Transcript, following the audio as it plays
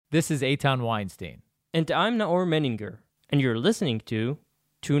This is Eitan Weinstein. And I'm Naor Menninger, and you're listening to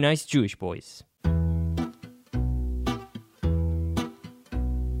Two Nice Jewish Boys.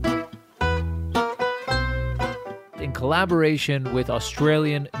 In collaboration with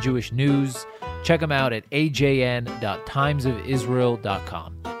Australian Jewish News, check them out at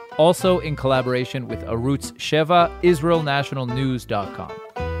ajn.timesofisrael.com. Also in collaboration with Arutz Sheva, IsraelNationalNews.com.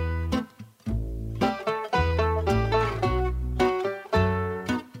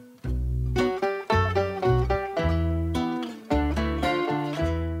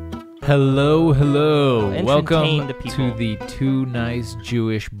 Hello. Welcome to the Two Nice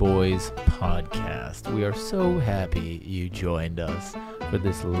Jewish Boys podcast. We are so happy you joined us for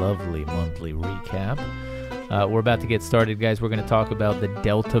this lovely monthly recap. We're about to get started, guys. We're going to talk about the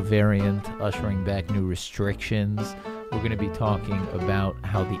Delta variant ushering back new restrictions. We're going to be talking about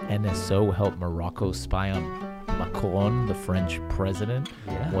how the NSO helped Morocco spy on Macron, the French president.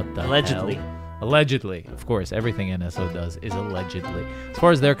 Yeah. What the Allegedly. hell? Allegedly. Of course, everything NSO does is allegedly. As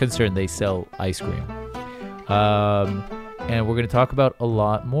far as they're concerned, they sell ice cream. And we're going to talk about a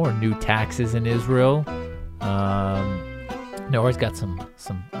lot more. New taxes in Israel. Noah's got some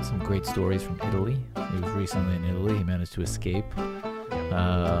great stories from Italy. He was recently in Italy. He managed to escape.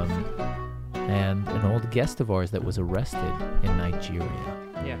 And an old guest of ours that was arrested in Nigeria.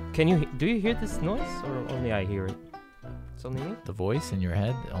 Yeah. Do you hear this noise, or only I hear it? It's only me? The voice in your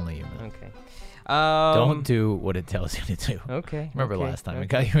head, only you know. Okay. Don't do what it tells you to do. Okay. Remember okay, last time okay. it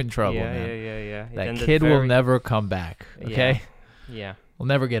got you in trouble, yeah, man. Yeah. That kid will never come back. Okay. Yeah. We'll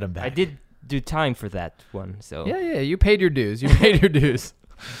never get him back. I did do time for that one, so. Yeah. You paid your dues.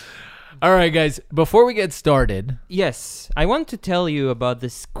 All right, guys. Before we get started. Yes, I want to tell you about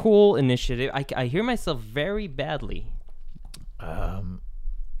this cool initiative. I hear myself very badly.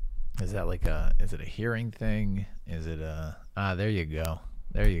 Is that is it a hearing thing? Is it there you go.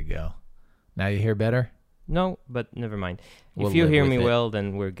 Now you hear better? No, but never mind. We'll if you live hear with me it. well,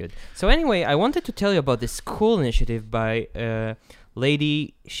 then we're good. So anyway, I wanted to tell you about this cool initiative by a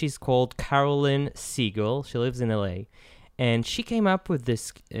lady. She's called Carolyn Siegel. She lives in LA. And she came up with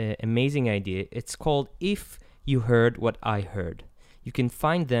this amazing idea. It's called If You Heard What I Heard. You can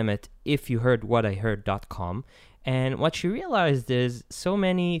find them at ifyouheardwhatiheard.com. And what she realized is so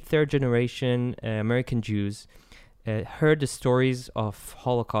many third-generation American Jews heard the stories of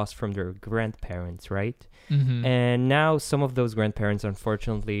Holocaust from their grandparents, right? Mm-hmm. And now some of those grandparents,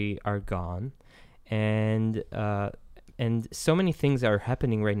 unfortunately, are gone. And so many things are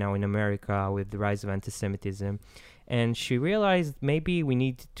happening right now in America with the rise of anti-Semitism. And she realized maybe we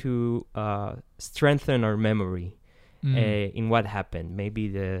need to strengthen our memory in what happened. Maybe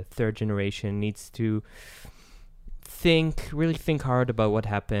the third generation needs to really think hard about what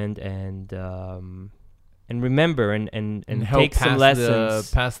happened and remember and help take some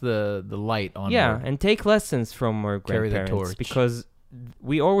lessons. pass the light on. Yeah, and take lessons from our Carry the grandparents torch. because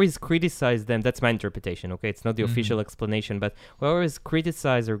we always criticize them. That's my interpretation, okay? It's not the official explanation, but we always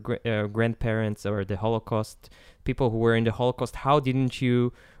criticize our grandparents or the Holocaust, people who were in the Holocaust. How didn't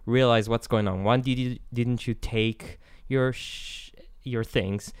you realize what's going on? Why didn't you take your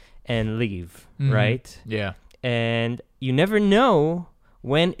things and leave, right? Yeah. And you never know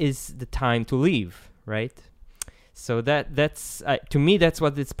when is the time to leave, right? So that's to me, that's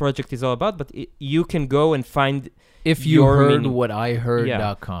what this project is all about. But you can go and find If you your heard meaning. what I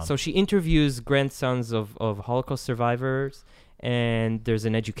heard.com. So she interviews grandsons of Holocaust survivors, and there's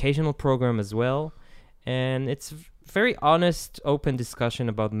an educational program as well. And it's very honest, open discussion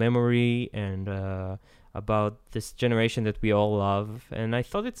about memory and about this generation that we all love. And I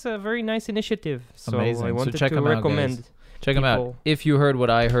thought it's a very nice initiative. So Amazing. I wanted check to them out, recommend. guys. Check them out. people- If you heard what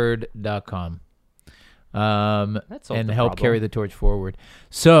I heard.com. That's all And the help problem. carry the torch forward.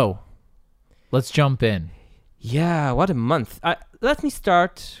 So, let's jump in. Yeah, what a month. Let me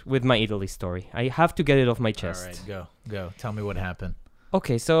start with my Italy story. I have to get it off my chest. All right, go. Tell me what happened.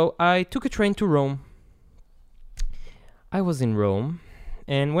 Okay, so I took a train to Rome. I was in Rome,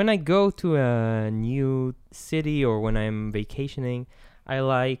 and when I go to a new city or when I'm vacationing, I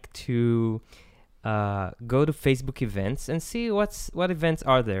like to go to Facebook events and see what events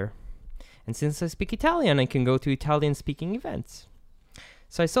are there. And since I speak Italian, I can go to Italian-speaking events.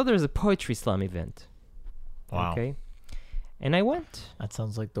 So I saw there's a poetry slam event. Wow. Okay. And I went. That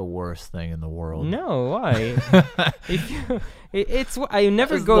sounds like the worst thing in the world. No, why? I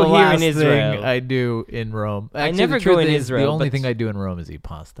never That's go the here in last Israel. thing I do in Rome. Actually, never the truth go in is, Israel, The only but- thing I do in Rome is eat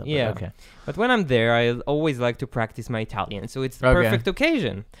pasta. But Yeah. Okay. But when I'm there, I always like to practice my Italian. So it's the Okay. perfect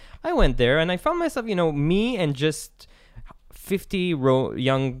occasion. I went there and I found myself, me and just 50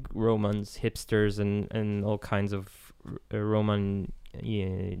 young Romans, hipsters, and all kinds of Roman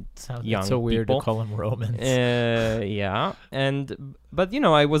young so weird people. to call them Romans. Yeah, but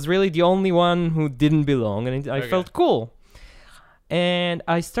I was really the only one who didn't belong, and I felt cool. And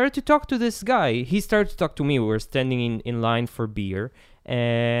I started to talk to this guy. He started to talk to me. We were standing in line for beer,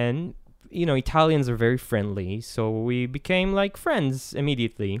 and Italians are very friendly, so we became like friends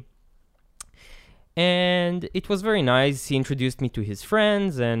immediately. And it was very nice. He introduced me to his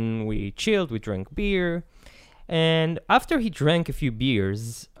friends, and we chilled. We drank beer. And after he drank a few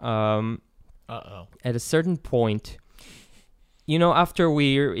beers, at a certain point, after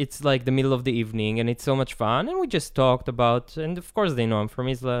it's like the middle of the evening, and it's so much fun, and we just talked about, and of course they know I'm from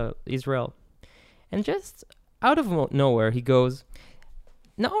Israel. And just out of nowhere, he goes,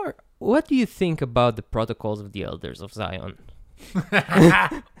 "Now, what do you think about the protocols of the Elders of Zion?"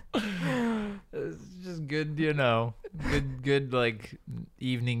 It's just good, good like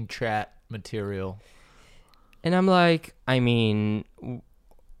evening chat material. And I'm like, I mean,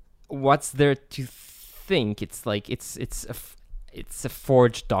 what's there to think? It's like it's a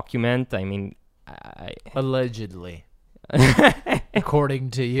forged document. I mean, allegedly,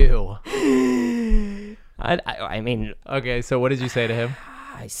 according to you. I mean, okay. So what did you say to him?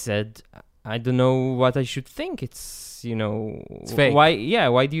 I said, I don't know what I should think. It's it's fake. Why? Yeah.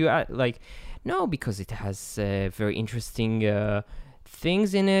 Why do you like? No, because it has very interesting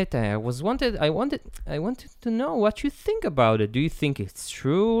things in it. I wanted to know what you think about it. Do you think it's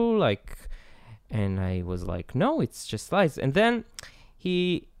true? And I was like, no, it's just lies. And then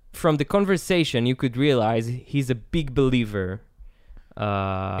from the conversation, you could realize he's a big believer in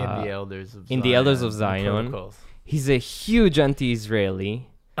the Elders of Zion. In the Elders of Zion. He's a huge anti-Israeli.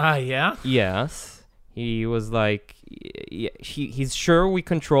 Yeah? Yes. He was like, he's sure we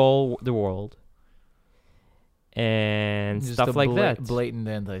control the world. And just stuff like that. Blatant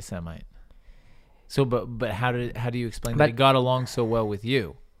anti-Semite. So, but how do you explain that he got along so well with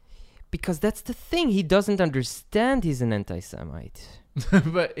you? Because that's the thing. He doesn't understand he's an anti-Semite.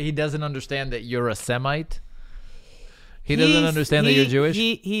 But he doesn't understand that you're a Semite? He doesn't understand that you're Jewish?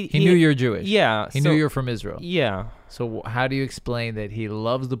 He knew you're Jewish. Yeah. He knew you're from Israel. Yeah. So how do you explain that he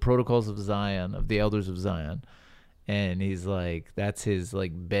loves the protocols of Zion, of the Elders of Zion, and he's like, that's his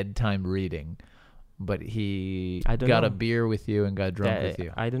like bedtime reading, but he got a beer with you and got drunk with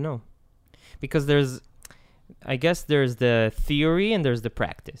you? I don't know. Because I guess there's the theory and there's the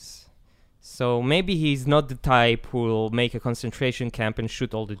practice. So maybe he's not the type who will make a concentration camp and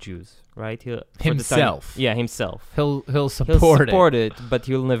shoot all the Jews, right? Himself. Himself. He'll support it, but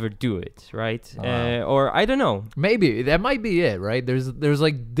he'll never do it, right? Or I don't know. Maybe that might be it, right? There's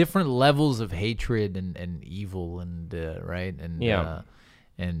like different levels of hatred and evil and right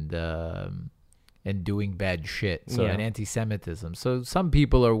and doing bad shit. So and anti-Semitism. So some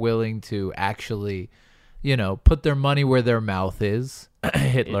people are willing to actually, put their money where their mouth is.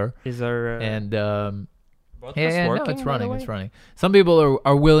 Hitler is our no, it's running. It's running. Some people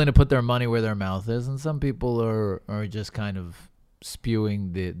are willing to put their money where their mouth is, and some people are just kind of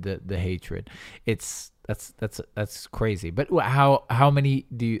spewing the hatred. That's crazy. But how many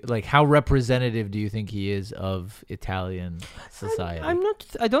how representative do you think he is of Italian society?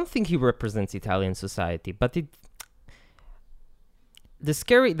 I don't think he represents Italian society, but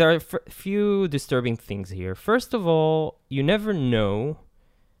there are few disturbing things here. First of all, you never know.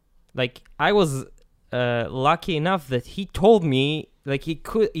 Like, I was lucky enough that he told me, like,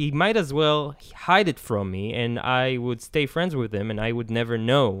 he might as well hide it from me, and I would stay friends with him, and I would never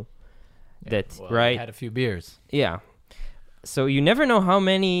know right? I had a few beers. Yeah. So you never know how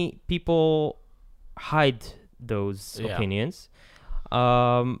many people hide those opinions.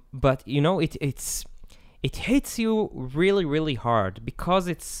 But, it hits you really, really hard because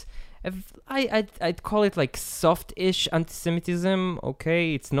I'd call it like soft-ish anti-Semitism.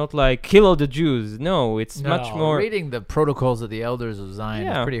 Okay, it's not like kill all the Jews. No, it's much more. Reading the protocols of the Elders of Zion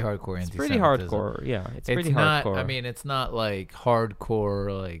is pretty hardcore anti-Semitism. It's pretty hardcore. Yeah, it's pretty hardcore. I mean, it's not like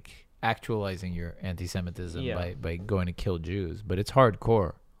hardcore, like actualizing your anti-Semitism by going to kill Jews, but it's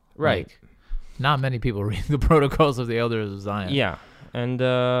hardcore. Right. Like, not many people read the protocols of the Elders of Zion. Yeah. And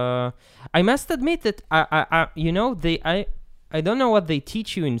I must admit that I don't know what they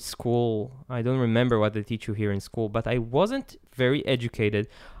teach you in school. I don't remember what they teach you here in school, but I wasn't very educated.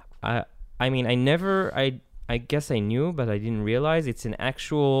 I guess I knew, but I didn't realize there's an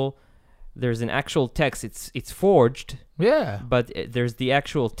actual text. It's forged. Yeah. But there's the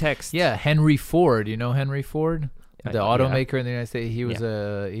actual text. Yeah, Henry Ford. You know Henry Ford? The automaker in the United States.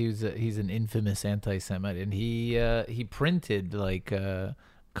 He's an infamous anti-Semite, and he printed like a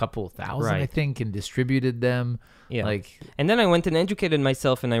couple thousand, I think, and distributed them. Yeah. And then I went and educated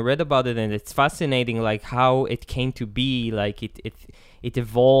myself, and I read about it, and it's fascinating, like how it came to be. Like it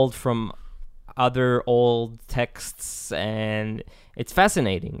evolved from other old texts, and it's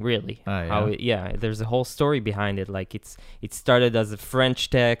fascinating, really. How there's a whole story behind it. Like it started as a French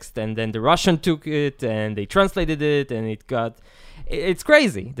text, and then the Russian took it and they translated it, and it's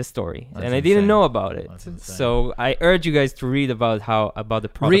crazy, the story. That's and I insane. didn't know about it. That's insane. So I urge you guys to read about the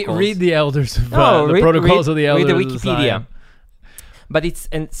protocols. Read the elders of the protocols of the elders. Read the Wikipedia. But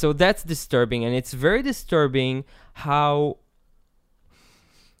so that's disturbing, and it's very disturbing how,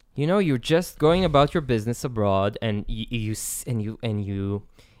 you're just going about your business abroad, and you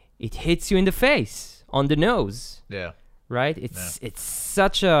it hits you in the face, on the nose. Yeah. Right? It's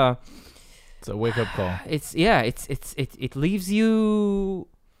such a. It's a wake up call. It leaves you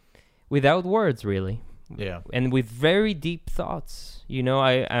without words, really. Yeah. And with very deep thoughts.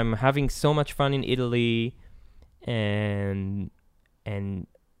 I'm having so much fun in Italy, and then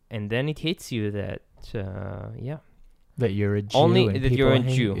it hits you that that you're a Jew. Only and that you're a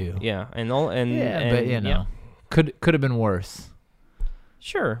hate Jew. You. Yeah. But could have been worse.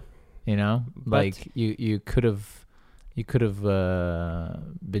 Sure. Like you could have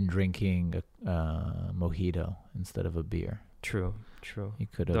been drinking a mojito instead of a beer. True. You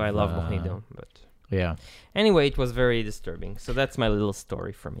could have. Though I love mojito, but yeah. Anyway, it was very disturbing. So that's my little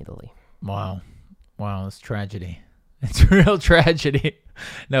story from Italy. Wow, it's tragedy. It's real tragedy.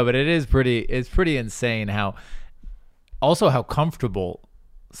 No, but it's pretty insane how comfortable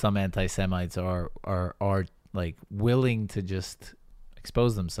some anti-Semites are like willing to just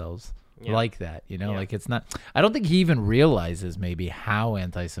expose themselves like that, like it's not, I don't think he even realizes maybe how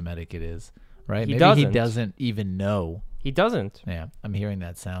anti-Semitic it is, right? He doesn't even know. He doesn't. Yeah, I'm hearing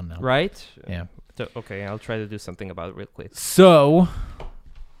that sound now. Right? Yeah. Okay, I'll try to do something about it real quick. So,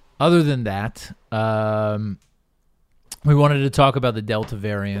 other than that, we wanted to talk about the Delta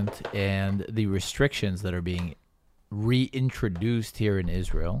variant and the restrictions that are being reintroduced here in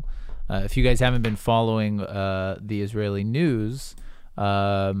Israel. If you guys haven't been following the Israeli news,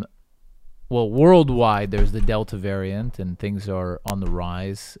 worldwide there's the Delta variant, and things are on the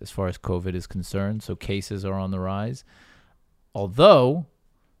rise as far as COVID is concerned. So cases are on the rise, although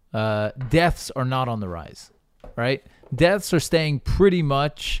deaths are not on the rise, right? Deaths are staying pretty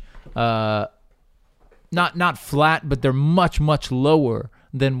much not flat, but they're much, much lower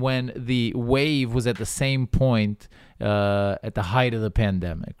than when the wave was at the same point at the height of the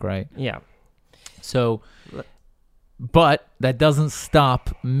pandemic, right? Yeah. So, but that doesn't stop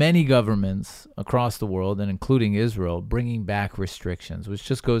many governments across the world, and including Israel, bringing back restrictions, which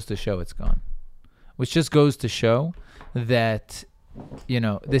just goes to show it's gone. Which just goes to show that,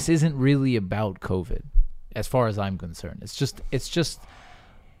 this isn't really about COVID, as far as I'm concerned. It's just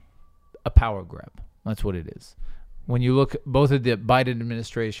a power grab. That's what it is. When you look both at the Biden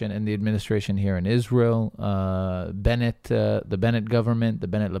administration and the administration here in Israel, the Bennett government, the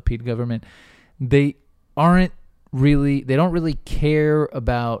Bennett-Lapid government, they don't really care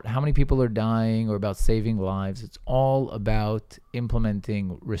about how many people are dying or about saving lives. It's all about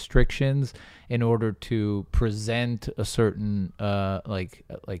implementing restrictions in order to present a certain,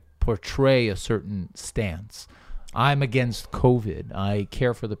 portray a certain stance. I'm against COVID. I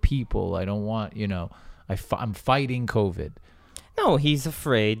care for the people. I don't want, I'm fighting COVID. No, he's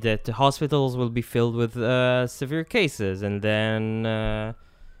afraid that the hospitals will be filled with severe cases, and then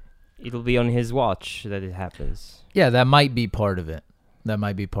it'll be on his watch that it happens. Yeah, that might be part of it.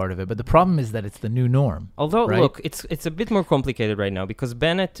 But the problem is that it's the new norm. Although, right? Look, it's a bit more complicated right now, because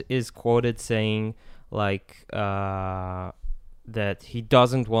Bennett is quoted saying, that he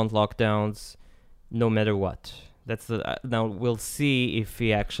doesn't want lockdowns no matter what. Now we'll see if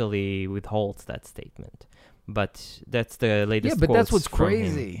he actually withholds that statement. But that's the latest. Yeah, but that's what's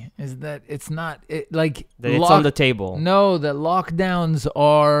crazy is that it's not that it's on the table. No, that lockdowns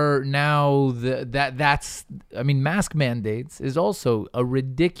are now mask mandates is also a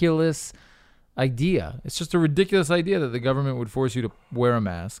ridiculous idea. It's just a ridiculous idea that the government would force you to wear a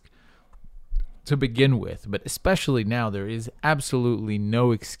mask to begin with. But especially now, there is absolutely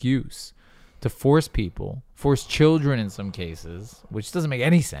no excuse to force children in some cases, which doesn't make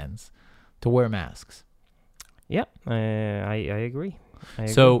any sense, to wear masks. Yeah, I agree.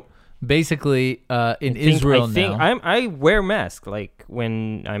 So basically, in Israel now, I wear mask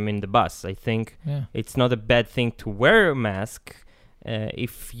when I'm in the bus. I think it's not a bad thing to wear a mask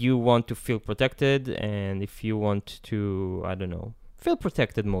if you want to feel protected, and if you want to, feel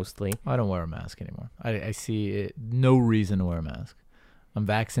protected mostly. I don't wear a mask anymore. I see no reason to wear a mask. I'm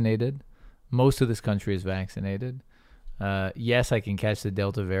vaccinated. Most of this country is vaccinated. Yes, I can catch the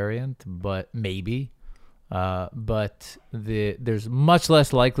Delta variant, but maybe. But there's much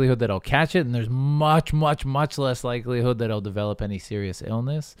less likelihood that I'll catch it, and there's much less likelihood that I'll develop any serious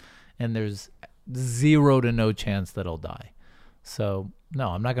illness, and there's 0 to no chance that I'll die. So no,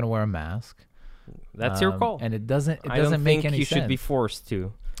 I'm not going to wear a mask. That's your call, and it doesn't make any sense. I don't think you should be forced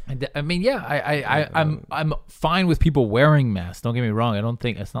to. I mean, yeah, I'm fine with people wearing masks. Don't get me wrong. I don't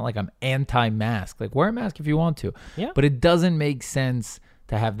think it's not like I'm anti-mask. Like, wear a mask if you want to. Yeah. But it doesn't make sense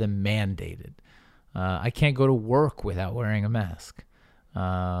to have them mandated. I can't go to work without wearing a mask.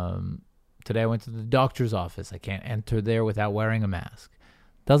 Today I went to the doctor's office. I can't enter there without wearing a mask.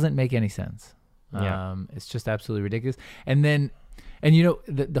 Doesn't make any sense. Yeah. It's just absolutely ridiculous. And you know,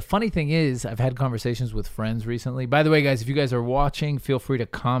 the funny thing is, I've had conversations with friends recently. By the way, guys, if you guys are watching, feel free to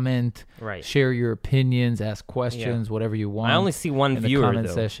comment, share your opinions, ask questions, whatever you want. I only see one in viewer, the comment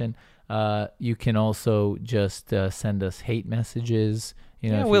session. You can also just send us hate messages.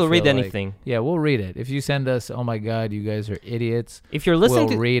 You know, we'll read anything. Yeah, we'll read it. If you send us, oh my God, you guys are idiots. If you're listening,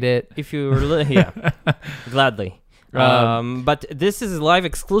 we'll read it. If you're, gladly. But this is live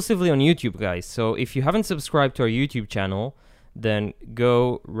exclusively on YouTube, guys. So if you haven't subscribed to our YouTube channel, then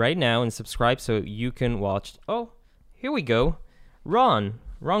go right now and subscribe so you can watch. Oh, here we go. Ron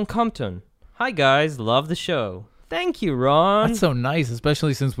Compton. Hi, guys. Love the show. Thank you, Ron. That's so nice,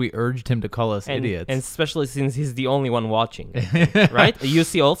 especially since we urged him to call us idiots. And especially since he's the only one watching. Right? You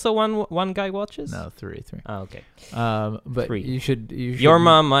see also one guy watches? No, three. Oh, okay. But 3. You should your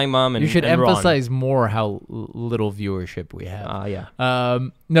mom, my mom, and you should and emphasize Ron. more how little viewership we have. Yeah.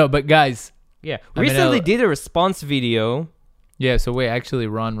 No, but guys. Yeah. Recently did a response video. Yeah, so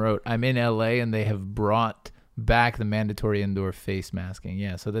Ron wrote, I'm in LA and they have brought back the mandatory indoor face masking.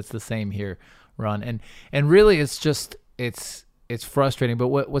 Yeah, so that's the same here, Ron. And really it's just it's frustrating. But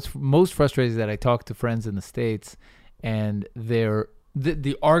what's most frustrating is that I talk to friends in the States and the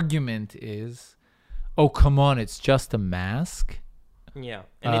argument is, oh, come on, it's just a mask. Yeah,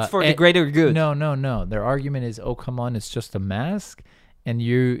 and it's for the greater good. No. Their argument is, oh, come on, it's just a mask, and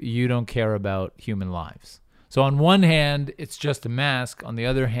you don't care about human lives. So on one hand, it's just a mask. On the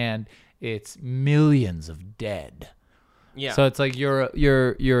other hand, it's millions of dead. Yeah. So it's like you're a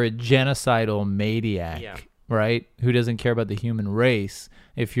genocidal maniac, right? Who doesn't care about the human race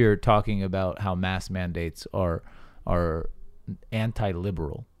if you're talking about how mask mandates are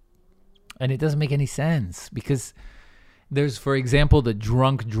anti-liberal. And it doesn't make any sense because there's, for example, the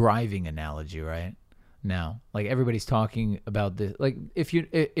drunk driving analogy, right? Now, like everybody's talking about this. Like if you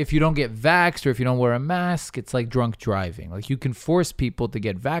don't get vaxxed or if you don't wear a mask, it's like drunk driving. Like you can force people to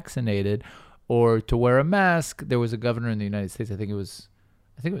get vaccinated or to wear a mask. There was a governor in the United States. I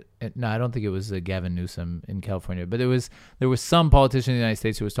don't think it was Gavin Newsom in California, but there was some politician in the United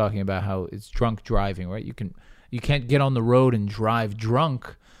States who was talking about how it's drunk driving, right? You can't get on the road and drive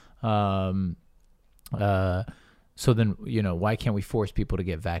drunk. So then, why can't we force people to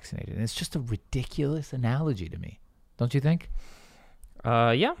get vaccinated? And it's just a ridiculous analogy to me. Don't you think?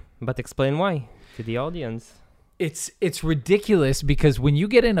 Yeah, but explain why to the audience. It's ridiculous because when you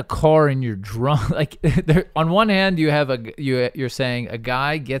get in a car and you're drunk, like on one hand you have you're saying a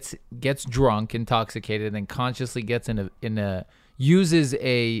guy gets drunk, intoxicated, and then consciously gets uses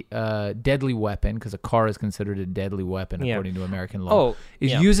a deadly weapon, because a car is considered a deadly weapon according to American law.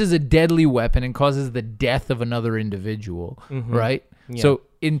 Uses a deadly weapon and causes the death of another individual, right? Yeah. So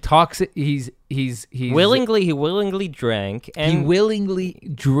he willingly drank, and he willingly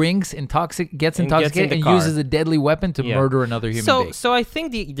drinks, gets intoxicated, and uses a deadly weapon to murder another human being. So I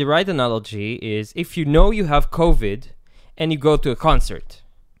think the right analogy is if you know you have COVID and you go to a concert.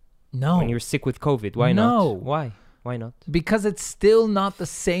 No. When you're sick with COVID, why not? Why not? Because it's still not the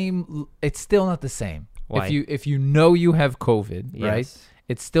same. Why? If you know you have COVID, right?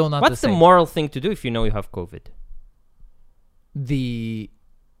 It's still not the same. What's the moral thing to do if you know you have COVID? The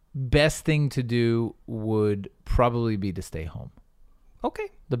best thing to do would probably be to stay home. Okay.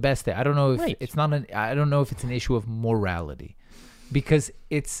 The best thing. I don't know if I don't know if it's an issue of morality, because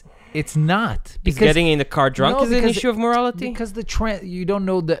it's not. Because getting in the car drunk is an issue of morality? Because you don't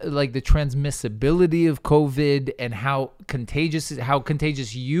know the transmissibility of COVID and how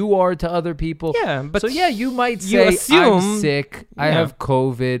contagious you are to other people. Yeah, but so you might say, I'm sick, I have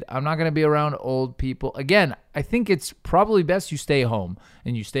COVID, I'm not going to be around old people. Again, I think it's probably best you stay home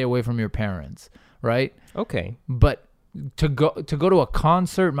and you stay away from your parents, right? Okay. But to go to a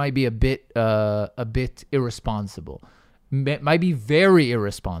concert might be a bit irresponsible. Might be very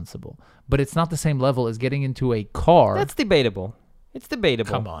irresponsible, but it's not the same level as getting into a car. That's debatable. It's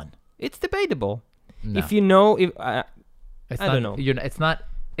debatable. Come on. It's debatable. No. If you know, I don't know.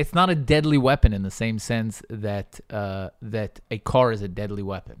 It's not a deadly weapon in the same sense that a car is a deadly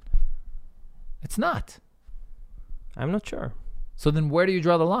weapon. It's not. I'm not sure. So then where do you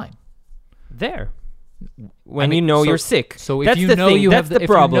draw the line? There. When you're sick. So if that's you the know thing. you that's have the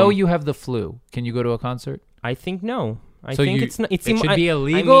problem. if you know you have the flu, can you go to a concert? I think no. I so think it's not. It should be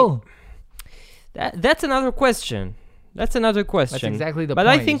illegal. That's another question. That's exactly the point. But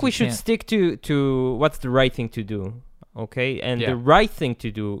I think we should stick to what's the right thing to do. Okay? And the right thing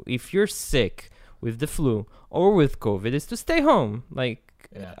to do, if you're sick with the flu or with COVID, is to stay home.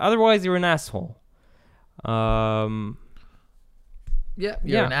 Otherwise you're an asshole.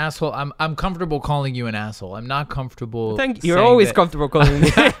 You're an asshole. I'm comfortable calling you an asshole. I'm not comfortable. You're always comfortable calling me.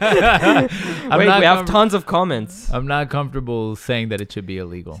 We have tons of comments. I'm not comfortable saying that it should be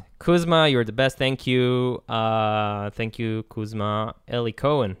illegal. Kuzma, you're the best. Thank you. Thank you, Kuzma. Ellie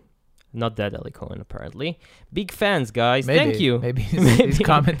Cohen. Not that Ellie Cohen, apparently. Big fans, guys. Thank you. Maybe he's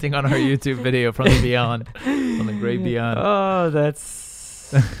commenting on our YouTube video from the beyond, from the great beyond. Oh, that's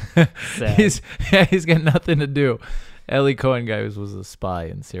sad. He's got nothing to do. Ellie Cohen guy was a spy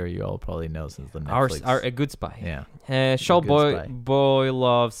in Syria. You all probably know since the Netflix. A good spy. Yeah. Shawl Boy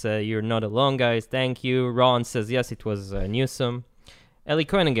loves, you're not alone, guys. Thank you. Ron says, yes, it was Newsom. Ellie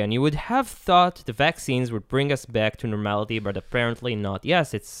Cohen again. You would have thought the vaccines would bring us back to normality, but apparently not.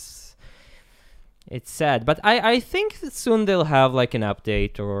 Yes, it's sad, but I think that soon they'll have like an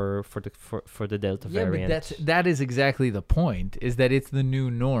update or for the Delta variant. But that is exactly the point. Is that it's the new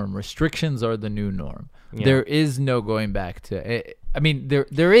norm. Restrictions are the new norm. Yeah. There is no going back to. I mean,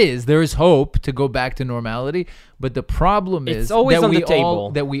 there is hope to go back to normality, but the problem is it's always on the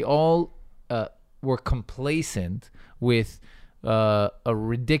table that we all were complacent with a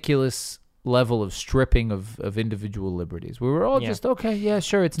ridiculous level of stripping of individual liberties. We were all just, okay, yeah,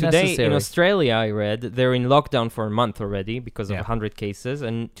 sure, it's necessary. Today in Australia, I read, they're in lockdown for a month already because of 100 cases.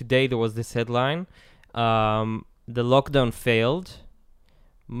 And today there was this headline, the lockdown failed,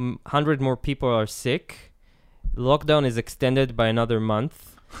 100 more people are sick, lockdown is extended by another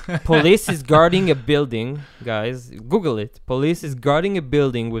month. Police is guarding a building, guys, Google it. Police is guarding a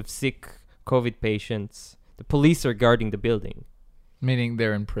building with sick COVID patients. The police are guarding the building. Meaning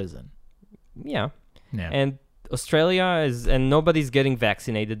they're in prison. Yeah. And Australia and nobody's getting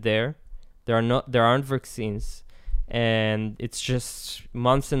vaccinated there. There aren't vaccines, and it's just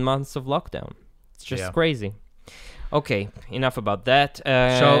months and months of lockdown. It's just crazy. Okay, enough about that.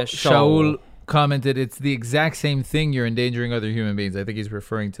 Shaul commented, "It's the exact same thing. You're endangering other human beings." I think he's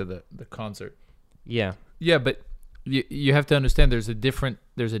referring to the concert. Yeah, but you have to understand there's a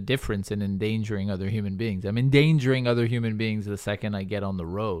difference in endangering other human beings. I'm endangering other human beings the second I get on the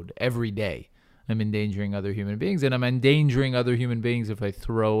road. Every day I'm endangering other human beings, and I'm endangering other human beings if I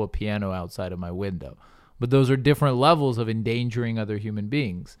throw a piano outside of my window. But those are different levels of endangering other human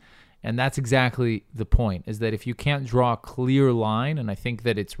beings. And that's exactly the point, is that if you can't draw a clear line, and I think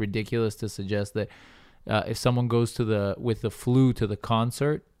that it's ridiculous to suggest that if someone goes with the flu to the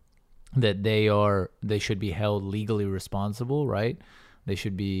concert, that they should be held legally responsible, right? They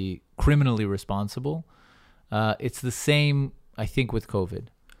should be criminally responsible. It's the same, I think, with COVID.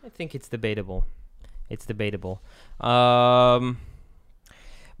 I think it's debatable.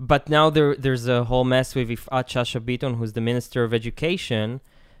 But now there's a whole mess with Yifat Shasha Bitton, who's the Minister of Education.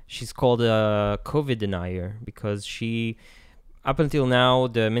 She's called a COVID denier because up until now,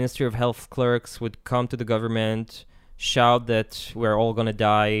 the Ministry of Health clerks would come to the government, shout that we're all going to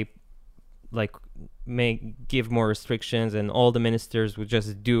die, like give more restrictions, and all the ministers would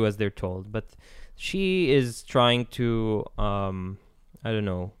just do as they're told. But she is trying to,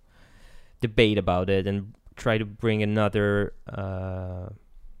 debate about it and try to bring another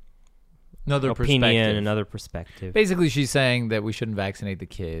opinion, another perspective. Basically, she's saying that we shouldn't vaccinate the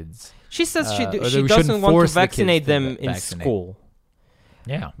kids. She says she doesn't want to vaccinate them in school.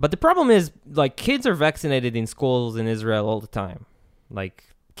 Yeah. But the problem is, like, kids are vaccinated in schools in Israel all the time. Like,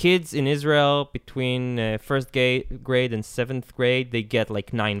 kids in Israel between first grade and 7th grade, they get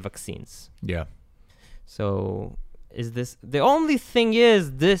like 9 vaccines. Yeah. So is this the only thing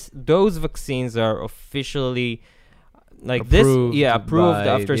is those vaccines are officially like approved approved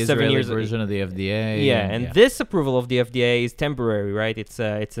after the 7 Israeli years version of the FDA. This approval of the FDA is temporary, right? It's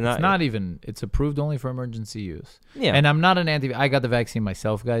approved only for emergency use. Yeah. And I'm not I got the vaccine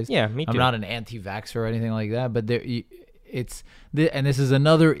myself, guys. Yeah, me too. I'm not an anti-vaxxer or anything like that, but and this is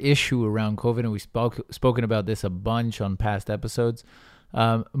another issue around COVID, and we've spoken about this a bunch on past episodes.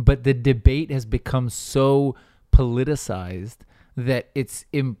 But the debate has become so politicized that it's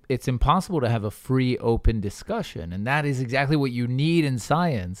impossible to have a free, open discussion, and that is exactly what you need in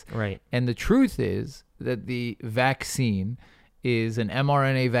science. Right. And the truth is that the vaccine is an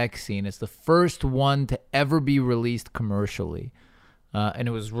mRNA vaccine. It's the first one to ever be released commercially, and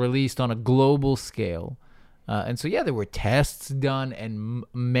it was released on a global scale. And so, there were tests done, and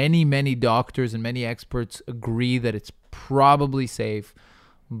many doctors and many experts agree that it's probably safe.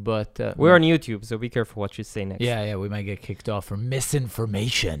 But we're on YouTube, so be careful what you say next. Yeah, we might get kicked off for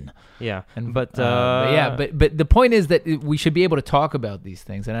misinformation. Yeah, but the point is that we should be able to talk about these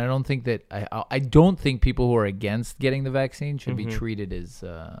things, and I don't think that I don't think people who are against getting the vaccine should be treated as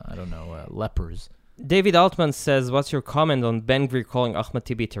lepers. David Altman says, "What's your comment on Ben Gvir calling Ahmad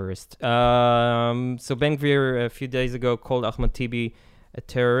Tibi a terrorist?" So Ben Gvir a few days ago called Ahmad Tibi a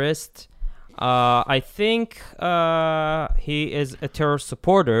terrorist. I think he is a terror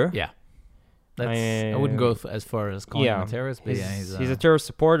supporter. Yeah. I wouldn't go as far as calling him a terrorist, but he's a terror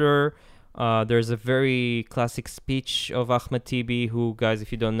supporter. There's a very classic speech of Ahmad Tibi, who, guys,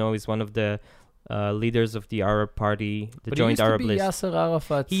 if you don't know, is one of the leaders of the Arab Party, the Joint Arab List.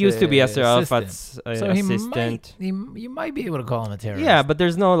 He used to be Yasser Arafat's assistant. You might be able to call him a terrorist. Yeah, but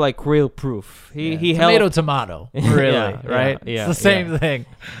there's no real proof. He tomato, really, right? Yeah, it's the same thing.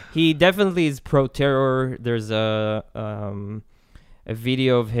 He definitely is pro-terror. There's a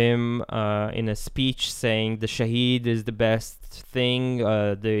video of him in a speech saying the Shaheed is the best thing.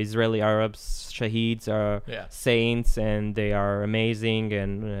 The Israeli Arabs Shaheeds are saints and they are amazing,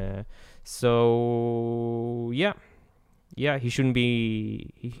 and he shouldn't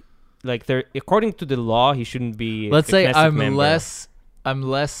be according to the law, he shouldn't be. Let's say I'm less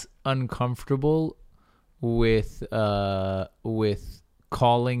uncomfortable with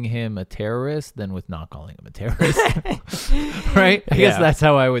calling him a terrorist than with not calling him a terrorist. Right? I guess that's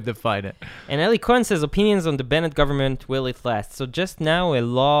how I would define it. And Eli Cohen says, opinions on the Bennett government, will it last? So just now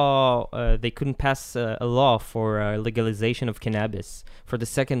they couldn't pass a law for legalization of cannabis for the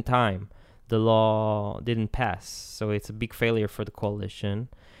second time. The law didn't pass. So it's a big failure for the coalition.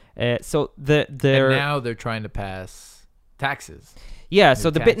 And now they're trying to pass taxes. Yeah, so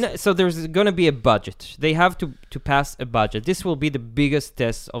there's going to be a budget. They have to pass a budget. This will be the biggest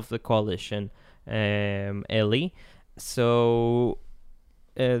test of the coalition, Eli. So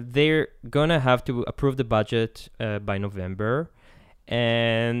they're going to have to approve the budget by November.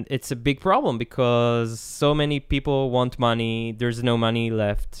 And it's a big problem because so many people want money. There's no money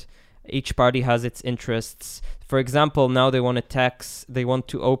left. Each party has its interests. For example, now they want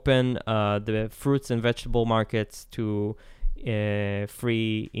to open the fruits and vegetable markets to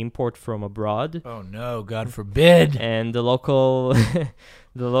free import from abroad. Oh no, God forbid. And the local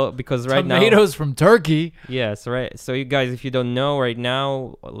because right now tomatoes from Turkey. Yes, right. So you guys, if you don't know, right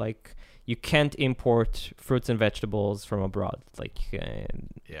now, you can't import fruits and vegetables from abroad.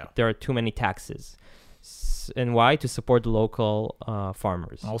 There are too many taxes. And why? To support the local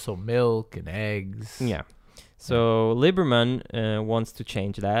farmers. Also milk and eggs. Yeah. So Lieberman wants to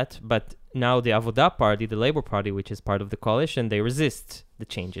change that, but now the Avodah Party, the Labour Party, which is part of the coalition, they resist the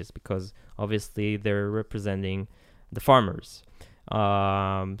changes because obviously they're representing the farmers.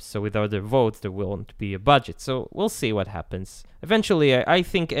 So without their votes, there won't be a budget. So we'll see what happens. Eventually, I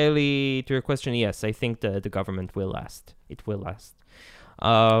think, Eli, to your question, yes, I think the government will last. It will last.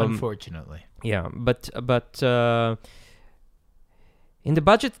 Unfortunately. Yeah, but in the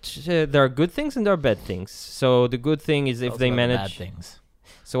budget, there are good things and there are bad things. So the good thing is if they manage. Bad things.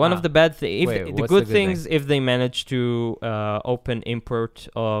 So one of the bad things, the good things, if they manage to open import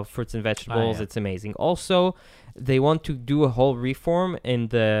of fruits and vegetables, it's amazing. Also, they want to do a whole reform in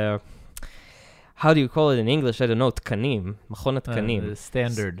the, how do you call it in English? I don't know, tkanim, machon tkanim. The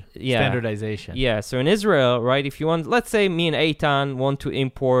standardization. Yeah, so in Israel, right, if you want, let's say me and Eitan want to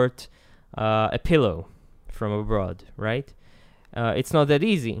import a pillow from abroad, right? It's not that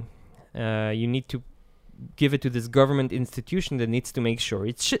easy. You need to give it to this government institution that needs to make sure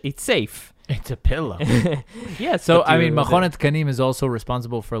it's safe. It's a pillow. Yeah. So I mean, Machon Tkanim is also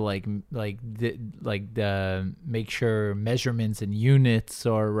responsible for the make sure measurements and units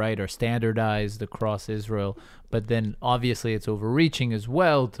are standardized across Israel. But then obviously it's overreaching as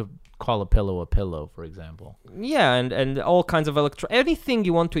well to call a pillow, for example. Yeah, and all kinds of anything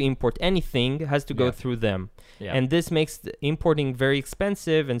you want to import, anything has to go through them. Yeah. And this makes importing very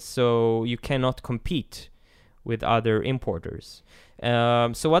expensive, and so you cannot compete with other importers.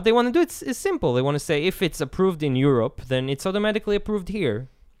 So what they want to do is simple. They want to say if it's approved in Europe, then it's automatically approved here.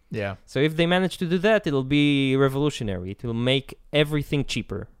 Yeah. So if they manage to do that, it'll be revolutionary. It will make everything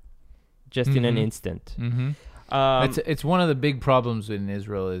cheaper, just in an instant. Mm-hmm. It's one of the big problems in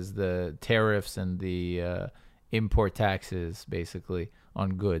Israel is the tariffs and the import taxes, basically,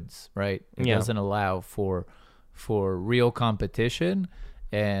 on goods, right? It doesn't allow for real competition,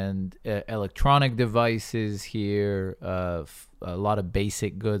 and electronic devices here, a lot of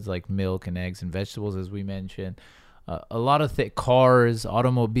basic goods like milk and eggs and vegetables, as we mentioned, a lot of cars,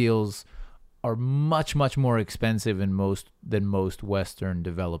 automobiles are much more expensive than most Western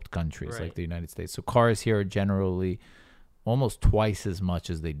developed countries like the United States. So cars here are generally almost twice as much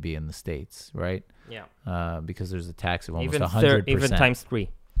as they'd be in the States, right? Yeah. Because there's a tax of almost 100%. Even times 3.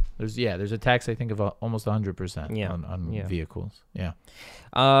 There's a tax, I think, of almost 100% on vehicles. Yeah.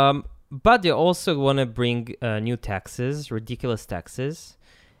 But they also want to bring new taxes, ridiculous taxes.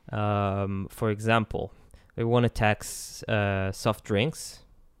 For example, they want to tax soft drinks,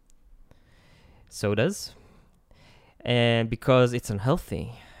 sodas, and because it's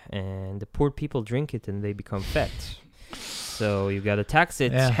unhealthy, and the poor people drink it and they become fat. So you got to tax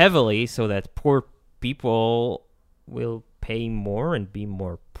it heavily so that poor people will pay more and be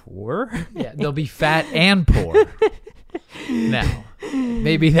more poor. Yeah, they'll be fat and poor. Now,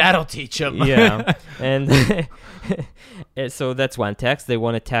 maybe that'll teach them. Yeah, and so that's one tax. They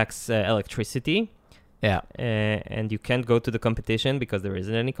want to tax electricity. Yeah, and you can't go to the competition because there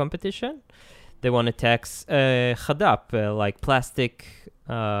isn't any competition. They want to tax chadap, like plastic,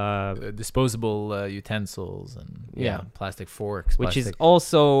 disposable utensils and plastic forks, which is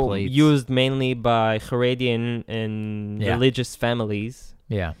also plates. Used mainly by Haredi and religious families.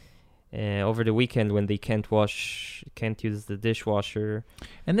 Yeah. Over the weekend when they can't use the dishwasher.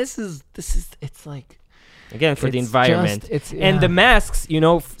 And this is it's like, again, for the environment. And the masks,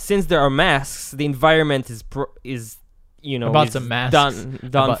 since there are masks, the environment is some masks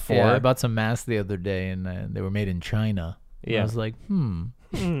done for. Yeah, I bought some masks the other day and they were made in China. Yeah. I was like,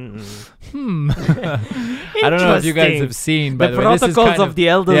 I don't know if you guys have seen, by the way, protocols of the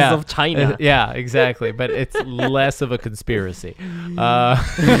elders of China. Yeah, exactly. But it's less of a conspiracy.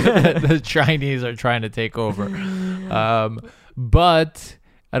 The Chinese are trying to take over. But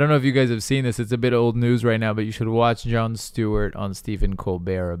I don't know if you guys have seen this. It's a bit old news right now, but you should watch Jon Stewart on Stephen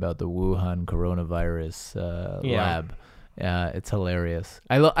Colbert about the Wuhan coronavirus lab. It's hilarious.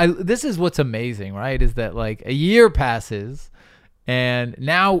 This is what's amazing, right? Is that like a year passes, and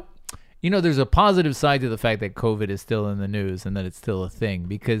now, there's a positive side to the fact that COVID is still in the news and that it's still a thing.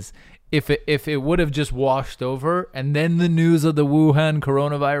 Because if it would have just washed over, and then the news of the Wuhan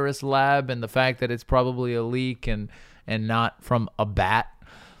coronavirus lab and the fact that it's probably a leak and not from a bat,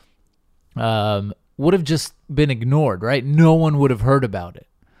 would have just been ignored, right? No one would have heard about it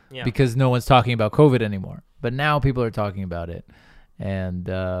because no one's talking about COVID anymore. But now people are talking about it, and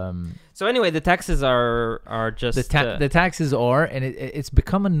so anyway, the taxes are just the taxes are, and it's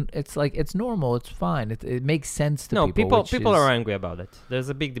becoming it's normal, it's fine, it makes sense to people. No, people are angry about it. There's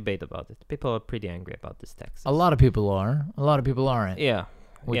a big debate about it. People are pretty angry about this tax. A lot of people are. A lot of people aren't. Yeah.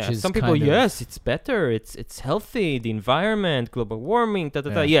 Is some people, it's better, it's healthy, the environment, global warming,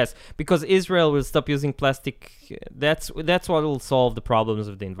 Yes, because Israel will stop using plastic. That's what will solve the problems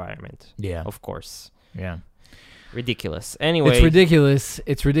of the environment. Yeah, of course. Yeah, ridiculous. Anyway,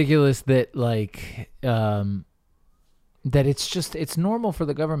 It's ridiculous that that it's normal for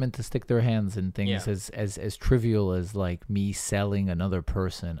the government to stick their hands in things as trivial as like me selling another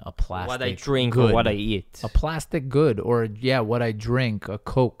person a plastic what I drink good, or what I eat, a plastic good, or what I drink, a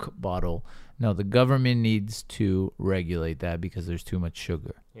Coke bottle. No, the government needs to regulate that because there's too much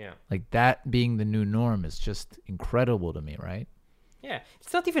sugar. Yeah, like that being the new norm is just incredible to me, right? Yeah,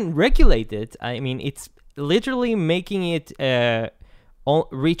 it's not even regulated. I mean, it's literally making it a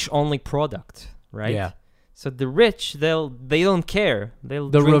rich-only product, right? Yeah. So the rich, they don't care. They'll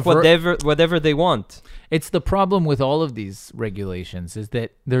drink whatever they want. It's the problem with all of these regulations is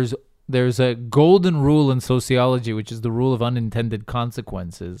that there's a golden rule in sociology, which is the rule of unintended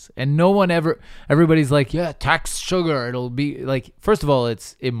consequences. And everybody's like, yeah, tax sugar. It'll be like, first of all,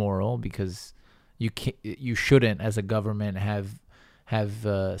 it's immoral because you shouldn't, as a government, have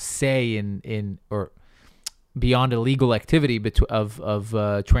say in or beyond a legal activity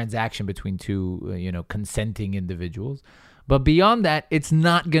of transaction between two consenting individuals. But beyond that, it's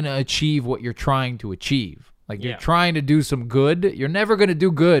not going to achieve what you're trying to achieve. Like you're trying to do some good, you're never going to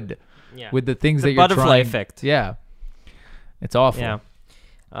do good with the things that you're trying. The butterfly effect. Yeah, it's awful. Yeah.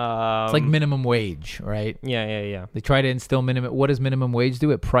 It's like minimum wage, right? Yeah. They try to instill minimum. What does minimum wage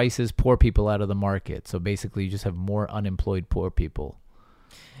do? It prices poor people out of the market. So basically, you just have more unemployed poor people.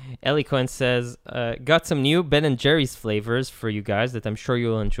 Ellie Cohen says, got some new Ben & Jerry's flavors for you guys that I'm sure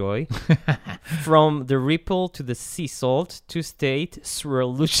you'll enjoy. From the Ripple to the Sea Salt, two-state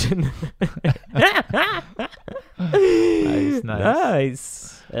Swirlution.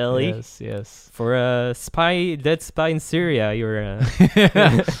 Nice, Ellie. Yes. For a dead spy in Syria, you're...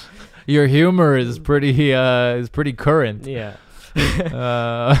 Your humor is pretty current. Yeah.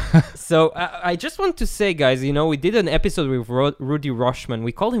 So I just want to say, guys, we did an episode with Rudy Roshman.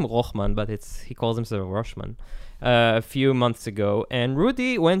 We call him Rochman, but he calls himself Roshman. A few months ago, and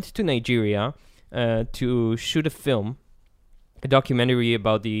Rudy went to Nigeria to shoot a documentary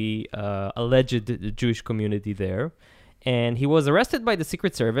about the alleged Jewish community there. And he was arrested by the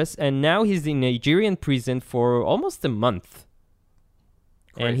Secret Service, and now he's in Nigerian prison for almost a month.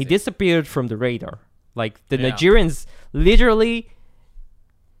 Crazy. And he disappeared from the radar. Like, the Nigerians literally,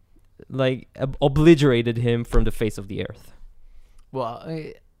 obliterated him from the face of the earth.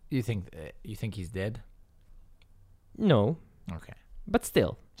 Well, you think he's dead? No. Okay. But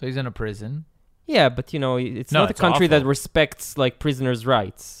still. So he's in a prison. Yeah, but it's not a country that respects prisoners'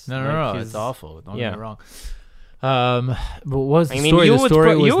 rights. No, it's awful. Don't get me wrong. But what was the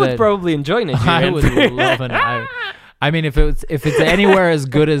story? You would probably enjoy Nigeria. I would love it. I mean, if it's anywhere as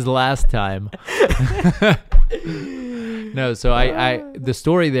good as last time. No, so the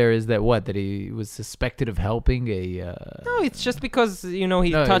story there is that he was suspected of helping a. No, it's just because he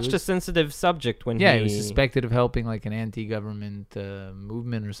touched a sensitive subject when he was suspected of helping like an anti-government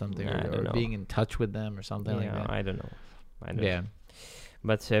movement or something, or being in touch with them or something like that. I don't know.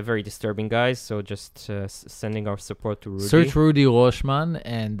 But very disturbing, guys. So just sending our support to Rudy. Search Rudy Roshman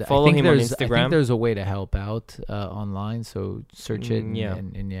and follow him on Instagram. I think there's a way to help out online. So search it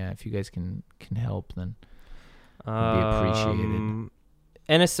and if you guys can help, then it'd be appreciated.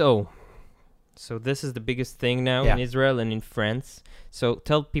 NSO. So this is the biggest thing now in Israel and in France. So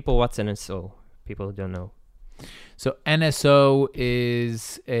tell people what's NSO. People who don't know. So NSO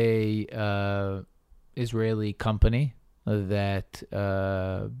is a Israeli company that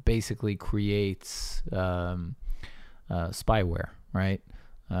basically creates spyware, right?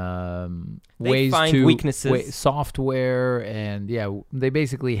 They find weaknesses, software, and they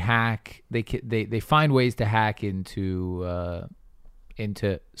basically hack. They find ways to hack into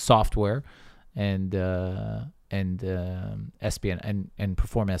software and espionage and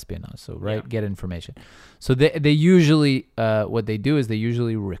perform espionage. So get information. So they usually what they do is they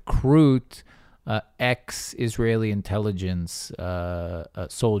usually recruit ex-Israeli intelligence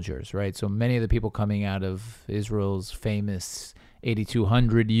soldiers, right? So many of the people coming out of Israel's famous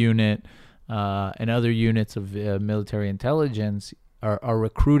 8200 unit and other units of military intelligence are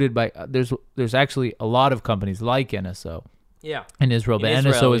recruited by. There's actually a lot of companies like NSO. In Israel, but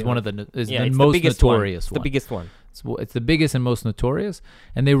NSO is one of the most notorious one. The biggest one. It's the biggest and most notorious,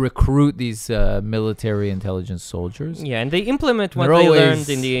 and they recruit these military intelligence soldiers. Yeah, and they implement what they learned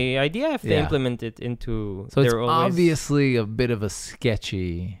in the IDF. They implement it into. So it's obviously a bit of a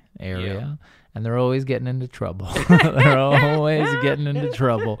sketchy area, and they're always getting into trouble. They're always getting into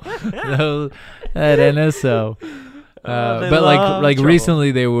trouble. At NSO. But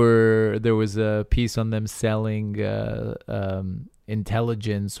recently there was a piece on them selling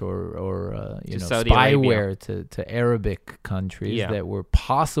intelligence or spyware to Arabic countries that were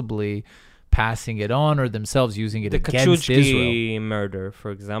possibly passing it on or themselves using it against Israel. The Khashoggi murder,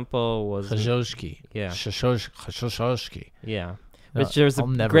 for example, was Khashoggi. Khashoggi. Yeah. Which there's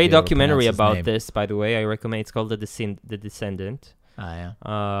a great documentary about this, by the way. I recommend. It's called The Descendant. By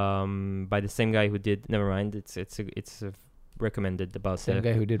the same guy who did. Never mind. It's recommended about the same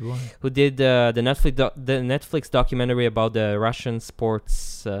guy who did what? Who did the Netflix documentary about the Russian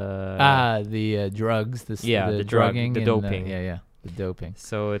sports? The drugs. The drugging, the doping. The doping.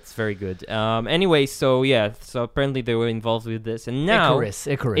 So it's very good. Anyway, so apparently they were involved with this, and now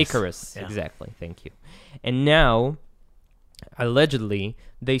Icarus. Exactly. Thank you. And now, allegedly,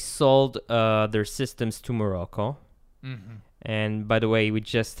 they sold their systems to Morocco. Mm-hmm. And by the way, we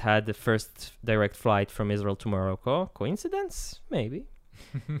just had the first direct flight from Israel to Morocco. Coincidence? Maybe.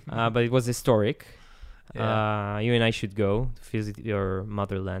 But it was historic. You and I should go to visit your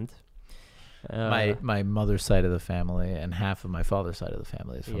motherland. My mother's side of the family and half of my father's side of the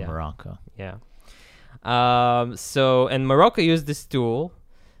family is from Morocco. Yeah. And Morocco used this tool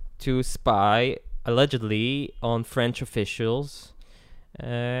to spy, allegedly, on French officials,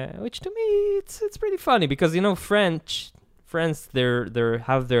 which to me, it's pretty funny because, France, they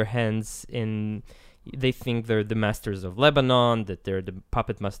have their hands in. They think they're the masters of Lebanon, that they're the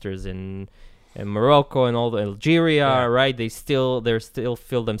puppet masters in Morocco and all the Algeria, right? They still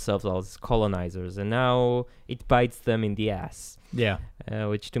feel themselves as colonizers, and now it bites them in the ass. Yeah,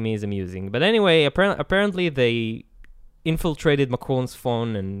 which to me is amusing. But anyway, apparently they infiltrated Macron's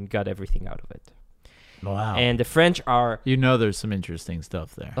phone and got everything out of it. Wow. And the French are... there's some interesting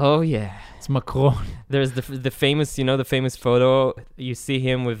stuff there. Oh, yeah. It's Macron. There's the famous, the famous photo. You see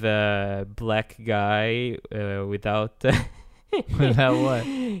him with a black guy without... That what?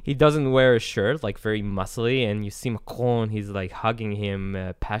 He doesn't wear a shirt, like very muscly, and you see Macron. He's like hugging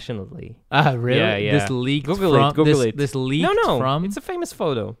him passionately. Ah, really? Yeah. This leaked Google from it. Google it. This leaked No, from. it's a famous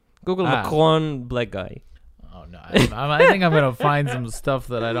photo. Google Macron black guy. Oh no, I think I'm gonna find some stuff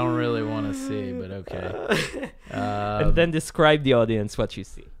that I don't really want to see, but okay. And then describe the audience what you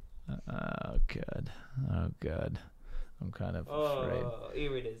see. Oh god. I'm kind of afraid. Oh,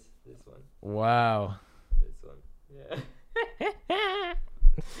 here it is. This one. Wow. This one. Yeah.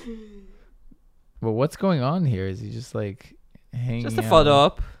 Well, what's going on here? Is he just like hanging? Just a photo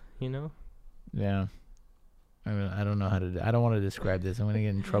up, you know. Yeah. I mean, I don't know how to. I don't want to describe this. I'm gonna get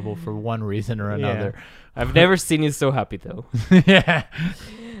in trouble for one reason or another. Yeah. I've never seen you so happy though. Yeah.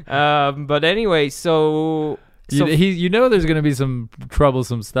 But anyway, so you know there's gonna be some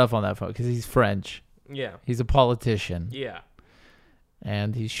troublesome stuff on that phone because he's French. Yeah. He's a politician. Yeah.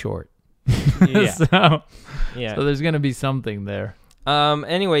 And he's short. Yeah. So yeah. there's gonna be something there.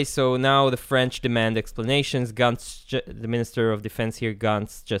 Anyway, so now the French demand explanations. The Minister of Defense here,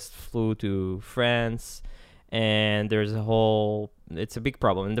 Gantz, just flew to France, and there's it's a big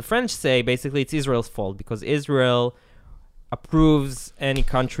problem. And the French say basically it's Israel's fault because Israel approves any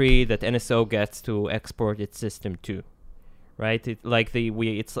country that NSO gets to export its system to, right? It's like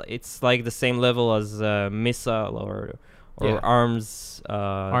the same level as missile or arms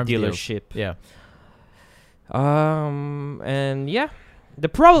dealership. Deals. Yeah. And yeah, the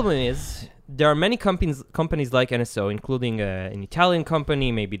problem is there are many companies like NSO, including an Italian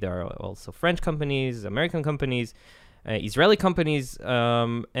company. Maybe there are also French companies, American companies, Israeli companies,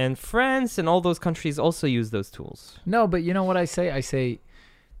 and France and all those countries also use those tools. No, but you know what I say? I say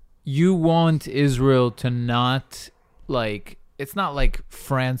you want Israel to not it's not like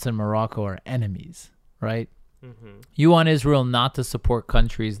France and Morocco are enemies, right? Mm-hmm. You want Israel not to support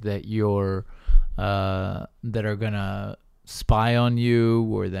countries that that are gonna spy on you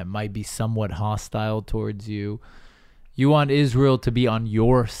or that might be somewhat hostile towards you. You want Israel to be on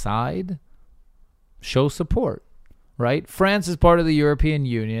your side. Show support, right? France is part of the European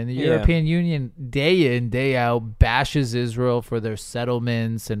Union. The European Union day in, day out bashes Israel for their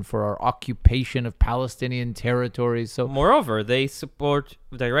settlements and for our occupation of Palestinian territories. So moreover, they support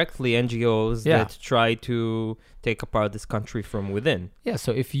directly NGOs that try to take apart this country from within. Yeah,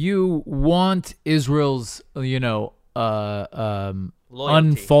 so if you want Israel's,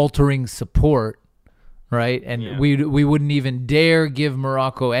 unfaltering support, right? And we wouldn't even dare give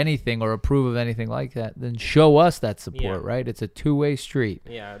Morocco anything or approve of anything like that, then show us that support, right? It's a two-way street.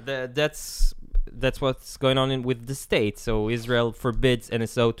 Yeah, that's what's going on with the state. So Israel forbids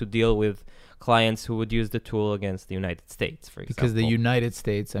NSO to deal with clients who would use the tool against the United States, for example. Because the United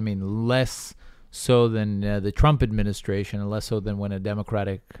States, less so than the Trump administration, and less so than when a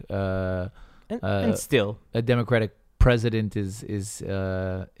Democratic and still a Democratic president is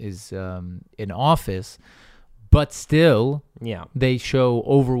in office, but still, they show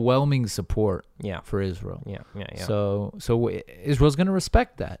overwhelming support for Israel. So Israel's going to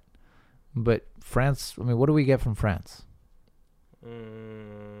respect that. But France, what do we get from France?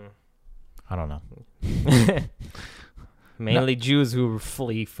 I don't know. Mainly Jews who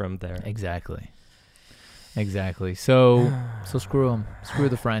flee from there. Exactly. So screw them. Screw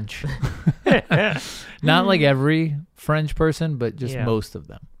the French. Not like every French person, but just most of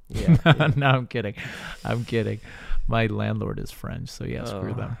them. Yeah. No, I'm kidding. My landlord is French, so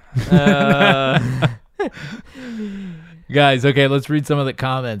screw them. Guys, okay, let's read some of the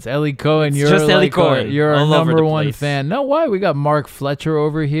comments. Ellie Cohen, you're our number one fan. No, why? We got Mark Fletcher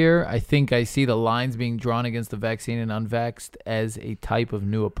over here. I think I see the lines being drawn against the vaccine and unvaxxed as a type of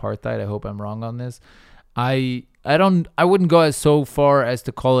new apartheid. I hope I'm wrong on this. I wouldn't go so far as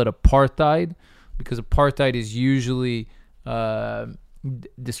to call it apartheid, because apartheid is usually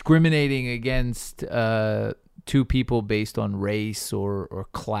discriminating against two people based on race or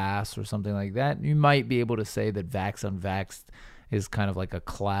class or something like that. You might be able to say that unvaxxed is kind of like a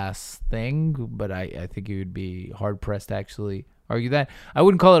class thing, but I think you would be hard-pressed to actually argue that. I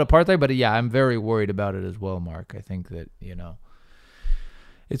wouldn't call it apartheid, but I'm very worried about it as well, Mark. I think that,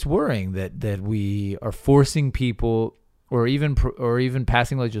 it's worrying that we are forcing people or even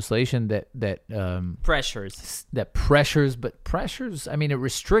passing legislation that pressures. It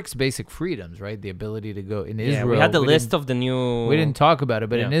restricts basic freedoms, right? The ability to go in Israel. We had the list of the new. We didn't talk about it,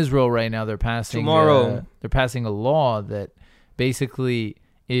 but in Israel right now they're passing they're passing a law that basically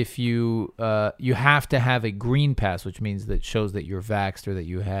if you have to have a green pass, which means that shows that you're vaxxed or that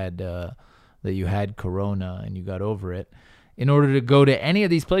you had corona and you got over it, in order to go to any of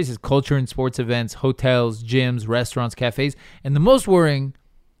these places, culture and sports events, hotels, gyms, restaurants, cafes, and the most worrying,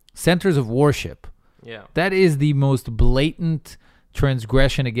 centers of worship. Yeah. That is the most blatant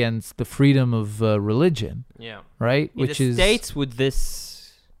transgression against the freedom of religion. Yeah. Right? In the States with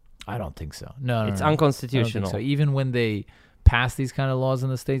this... I don't think so. No, it's unconstitutional. I don't think so. Even when they pass these kind of laws in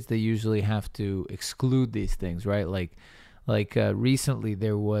the States, they usually have to exclude these things, right? Like recently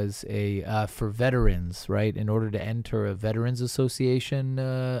there was a for veterans, right? In order to enter a Veterans Association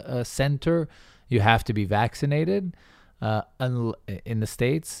center, you have to be vaccinated in the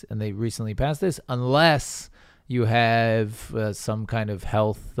States, and they recently passed this, unless you have some kind of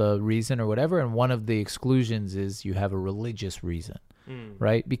health reason or whatever, and one of the exclusions is you have a religious reason,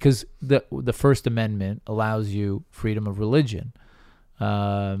 right? Because the First Amendment allows you freedom of religion.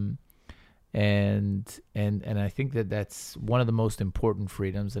 And I think that's one of the most important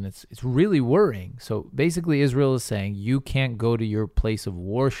freedoms, and it's really worrying. So basically, Israel is saying you can't go to your place of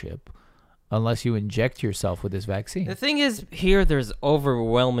worship unless you inject yourself with this vaccine. The thing is, here there's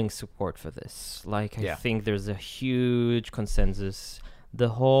overwhelming support for this. Like, I think there's a huge consensus.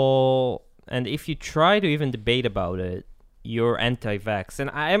 And if you try to even debate about it, you're anti-vax. And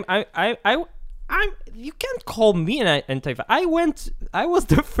I'm you can't call me an anti-vax. I was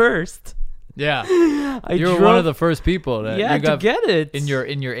the first. Yeah, you're one of the first people that to get it in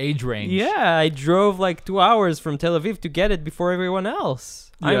your age range. Yeah, I drove like 2 hours from Tel Aviv to get it before everyone else.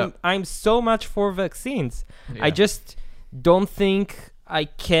 Yeah. I'm so much for vaccines. Yeah. I just don't think I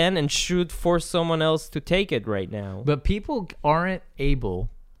can and should force someone else to take it right now. But people aren't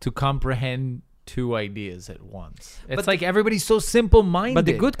able to comprehend two ideas at once. It's like everybody's so simple-minded. But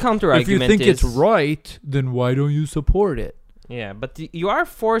the good counter-argument is... If you think it's right, then why don't you support it? Yeah, but you are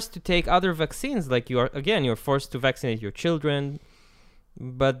forced to take other vaccines. Like you're forced to vaccinate your children,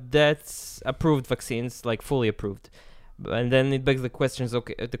 but that's approved vaccines, like fully approved. And then it begs the question: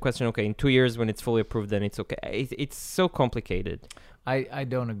 okay, in 2 years when it's fully approved, then it's okay. It's so complicated. I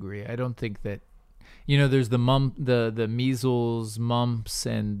don't agree. I don't think that. There's the measles, mumps,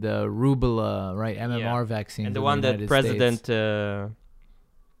 and the rubella, right? MMR vaccines, and the one that President.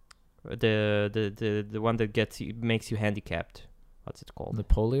 The one that makes you handicapped. What's it called? The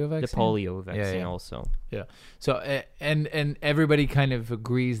polio vaccine? The polio vaccine also. Yeah. So and everybody kind of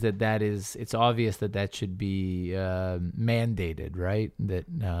agrees that it's obvious that should be mandated, right? That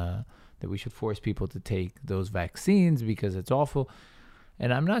we should force people to take those vaccines because it's awful.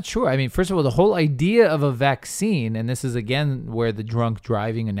 And I'm not sure. I mean, first of all, the whole idea of a vaccine, and this is again where the drunk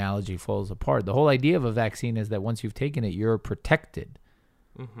driving analogy falls apart. The whole idea of a vaccine is that once you've taken it, you're protected.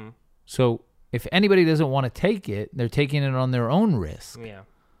 Mm-hmm. So if anybody doesn't want to take it, they're taking it on their own risk. Yeah.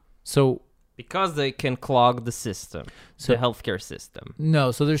 So because they can clog the system, the healthcare system. No,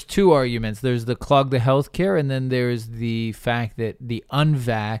 so there's two arguments. There's the clog the healthcare, and then there's the fact that the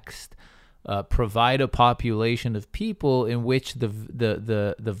unvaxxed provide a population of people in which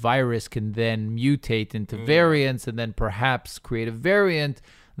the virus can then mutate into variants, and then perhaps create a variant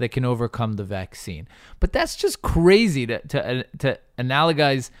that can overcome the vaccine. But that's just crazy to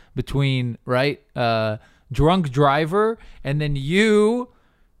analogize between, right, drunk driver and then you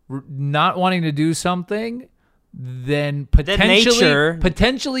not wanting to do something, then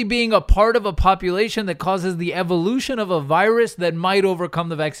potentially being a part of a population that causes the evolution of a virus that might overcome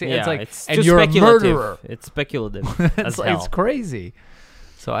the vaccine. Yeah, and you're a murderer. It's speculative. It's crazy.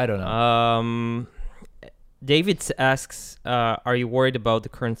 So I don't know. David asks, are you worried about the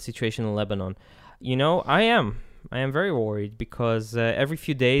current situation in Lebanon? I am. I am very worried because every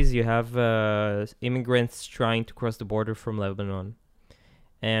few days you have immigrants trying to cross the border from Lebanon.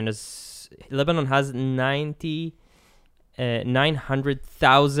 And Lebanon has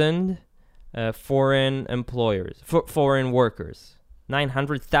 900,000 foreign employers, foreign workers.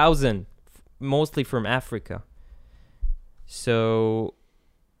 900,000, mostly from Africa. So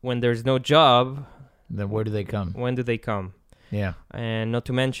when there's no job... Then where do they come? When do they come? Yeah. And not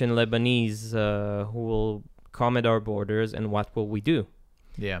to mention Lebanese who will come at our borders, and what will we do?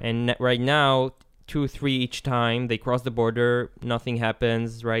 Yeah. And right now, 2, 3 each time they cross the border, nothing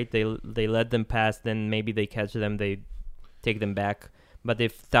happens, right? They let them pass, then maybe they catch them, they take them back. But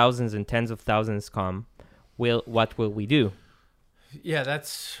if thousands and tens of thousands come, what will we do? Yeah,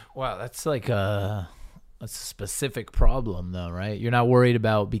 that's like a specific problem, though, right? You're not worried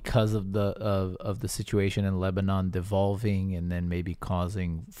about because of the situation in Lebanon devolving and then maybe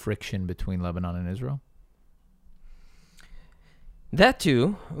causing friction between Lebanon and Israel? That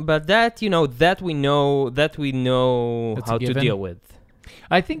too, but that we know That's how to deal with.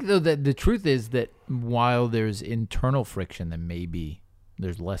 I think though that the truth is that while there's internal friction, then maybe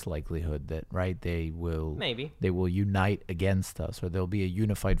there's less likelihood that they will unite against us, or there'll be a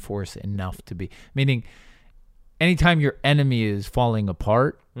unified force enough to be. Meaning, anytime your enemy is falling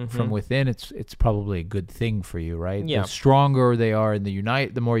apart from within, it's probably a good thing for you, right? Yeah. The stronger they are in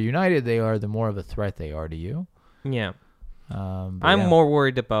the more united they are, the more of a threat they are to you. Yeah. I'm more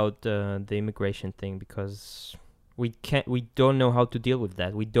worried about the immigration thing because we don't know how to deal with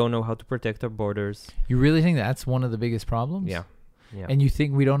that. We don't know how to protect our borders. You really think that's one of the biggest problems? Yeah. Yeah. And you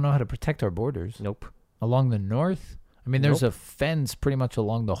think we don't know how to protect our borders? Nope. Along the north? I mean, there's a fence pretty much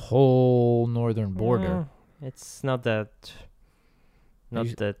along the whole northern border. It's not that. I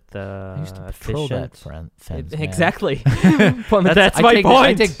used to patrol that fence. Exactly. That's my point.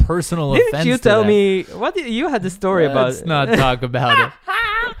 I take personal offense. Didn't you tell me what you had the story about? Let's not talk about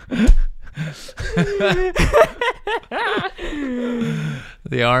it.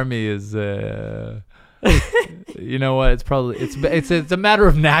 The army is. You know what? It's a matter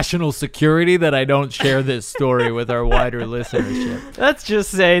of national security that I don't share this story with our wider listenership. Let's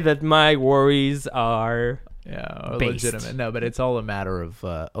just say that my worries are. Yeah, legitimate. No, but it's all a matter of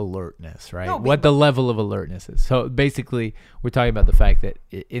alertness, right? What the level of alertness is. So basically, we're talking about the fact that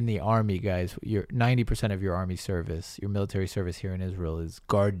in the army, guys, 90% of your army service, your military service here in Israel is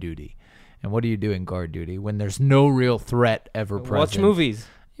guard duty. And what do you do in guard duty when there's no real threat ever present? Watch movies.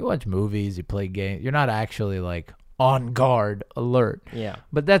 You watch movies, you play games. You're not actually like on guard, alert. Yeah.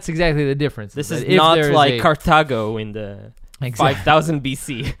 But that's exactly the difference. This is not like Carthago in the 5000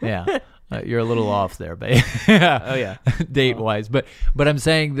 BC. Yeah. You're a little off there, but oh yeah, date-wise. But I'm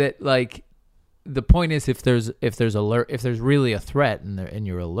saying that like the point is if there's really a threat and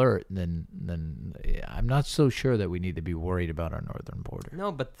you're alert, then I'm not so sure that we need to be worried about our northern border.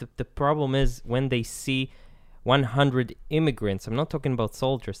 No, but the problem is when they see 100 immigrants. I'm not talking about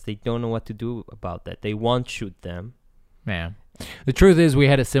soldiers. They don't know what to do about that. They won't shoot them. Man. The truth is we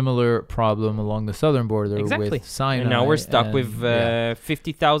had a similar problem along the southern border with Sinai. And now we're stuck with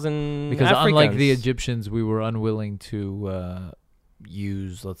 50,000 because Africans. Unlike the Egyptians, we were unwilling to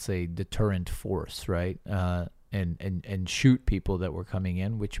use, let's say, deterrent force, right? And shoot people that were coming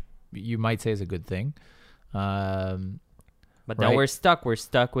in, which you might say is a good thing. But now we're stuck. We're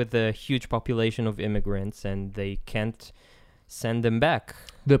stuck with a huge population of immigrants, and they can't send them back.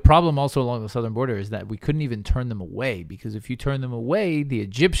 The problem also along the southern border is that we couldn't even turn them away, because if you turn them away, the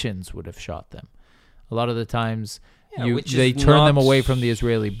Egyptians would have shot them. A lot of the times, they turn them away from the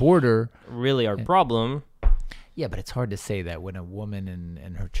Israeli border. Really our problem. Yeah, but it's hard to say that when a woman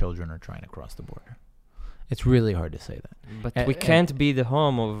and her children are trying to cross the border. It's really hard to say that. But we can't be the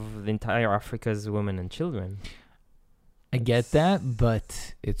home of the entire Africa's women and children. I get that,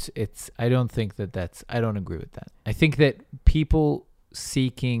 but I don't think I don't agree with that. I think that people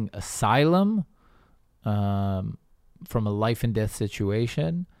seeking asylum from a life and death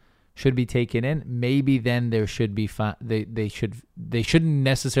situation should be taken in. Maybe then there should be they shouldn't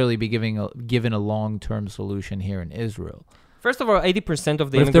necessarily be given a long-term solution here in Israel. First of all, 80%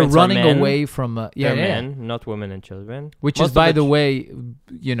 of the immigrants they're running are men, away from men, not women and children. Which is, by the way,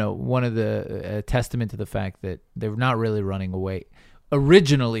 one of the testament to the fact that they're not really running away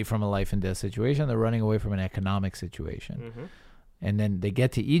originally from a life and death situation. They're running away from an economic situation. Mm-hmm. And then they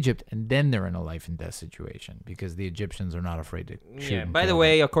get to Egypt, and then they're in a life and death situation because the Egyptians are not afraid to shoot. Yeah. By the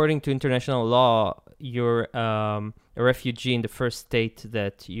way, according to international law, you're a refugee in the first state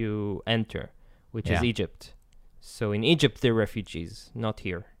that you enter, which is Egypt. So in Egypt, they're refugees, not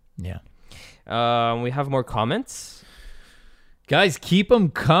here. Yeah. We have more comments. Guys, keep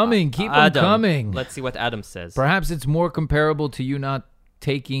them coming. Keep them coming. Let's see what Adam says. Perhaps it's more comparable to you not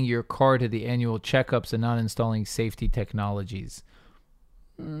taking your car to the annual checkups and not installing safety technologies.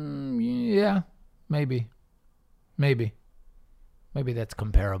 Yeah, maybe. Maybe that's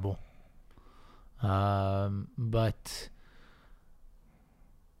comparable. But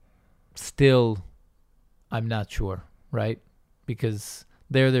still, I'm not sure, right? Because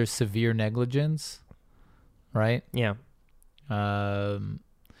there's severe negligence, right? Yeah. And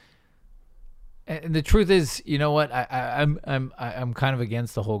the truth is, you know what? I'm kind of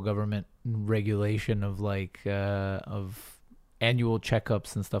against the whole government regulation of of annual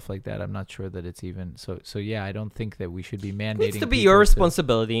checkups and stuff like that. I'm not sure that it's even so. Yeah, I don't think that we should be mandating. It needs to be your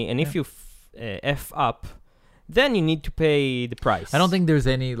responsibility, and if you f up, then you need to pay the price. I don't think there's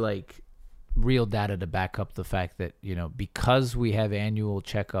any real data to back up the fact that because we have annual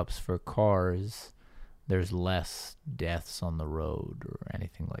checkups for cars, there's less deaths on the road or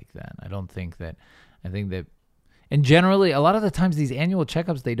anything like that. I think that, and generally, a lot of the times these annual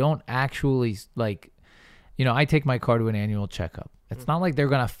checkups, they don't actually I take my car to an annual checkup. It's not like they're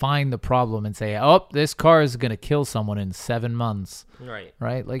going to find the problem and say, oh, this car is going to kill someone in 7 months. Right.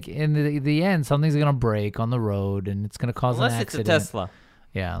 Right? Like in the end, something's going to break on the road and it's going to cause an accident. Unless it's a Tesla.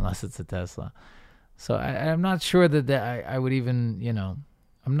 Yeah, unless it's a Tesla. So I'm not sure that I would even,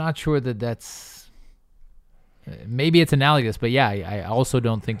 I'm not sure that that's, maybe it's analogous, but yeah, I also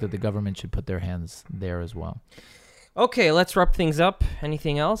don't think that the government should put their hands there as well. Okay, let's wrap things up.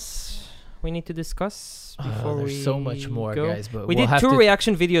 Anything else we need to discuss before there's so much more, go? guys. But we did 2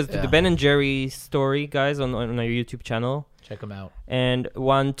 reaction videos to the Ben and Jerry story, guys, on our YouTube channel. Check them out. And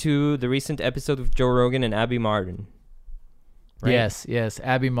 1 to the recent episode with Joe Rogan and Abby Martin. Right? Yes.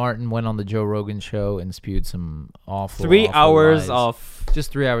 Abby Martin went on the Joe Rogan show and spewed some awful 3 hours lies. of...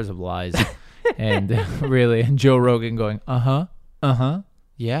 Just 3 hours of lies. And really, Joe Rogan going,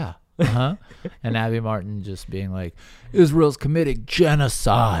 yeah, and Abby Martin just being like, Israel's committing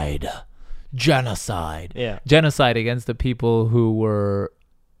genocide. Yeah. Genocide against the people who were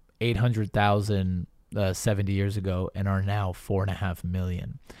 800,000 70 years ago and are now 4.5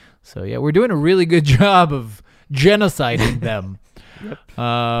 million. So yeah, we're doing a really good job of genociding them.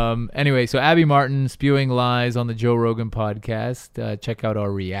 Yep. Anyway, so Abby Martin spewing lies on the Joe Rogan podcast. Check out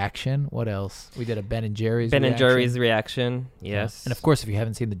our reaction. What else? We did a Ben and Jerry's reaction. Yes. Yeah. And of course, if you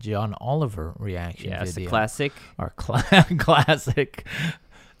haven't seen the John Oliver reaction video. A classic. Our classic.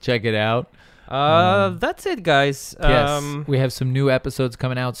 Check it out. That's it, guys. Yes. We have some new episodes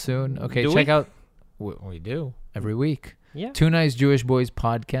coming out soon. Okay, check out. We do every week. Yeah. 2 Nice Jewish Boys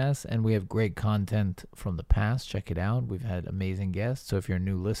podcast, and we have great content from the past. Check it out. We've had amazing guests. So if you're a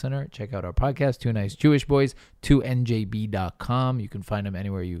new listener, check out our podcast, 2 Nice Jewish Boys, 2njb.com. You can find them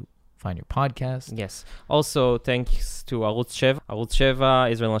anywhere you find your podcast. Yes. Also, thanks to Arutz Sheva,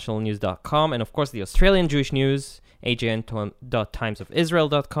 IsraelNationalNews.com, and of course the Australian Jewish News,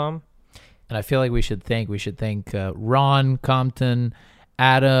 agn.timesofisrael.com. And I feel like we should thank Ron Compton,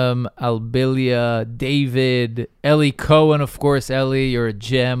 Adam, Albilia, David, Ellie Cohen, of course. Ellie, you're a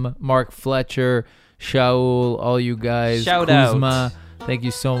gem. Mark Fletcher, Shaul, all you guys. Shout Kuzma, out. Thank you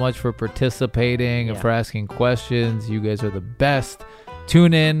so much for participating and for asking questions. You guys are the best.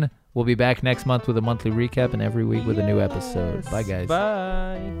 Tune in. We'll be back next month with a monthly recap and every week with a new episode. Bye, guys.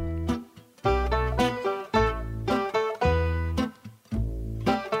 Bye.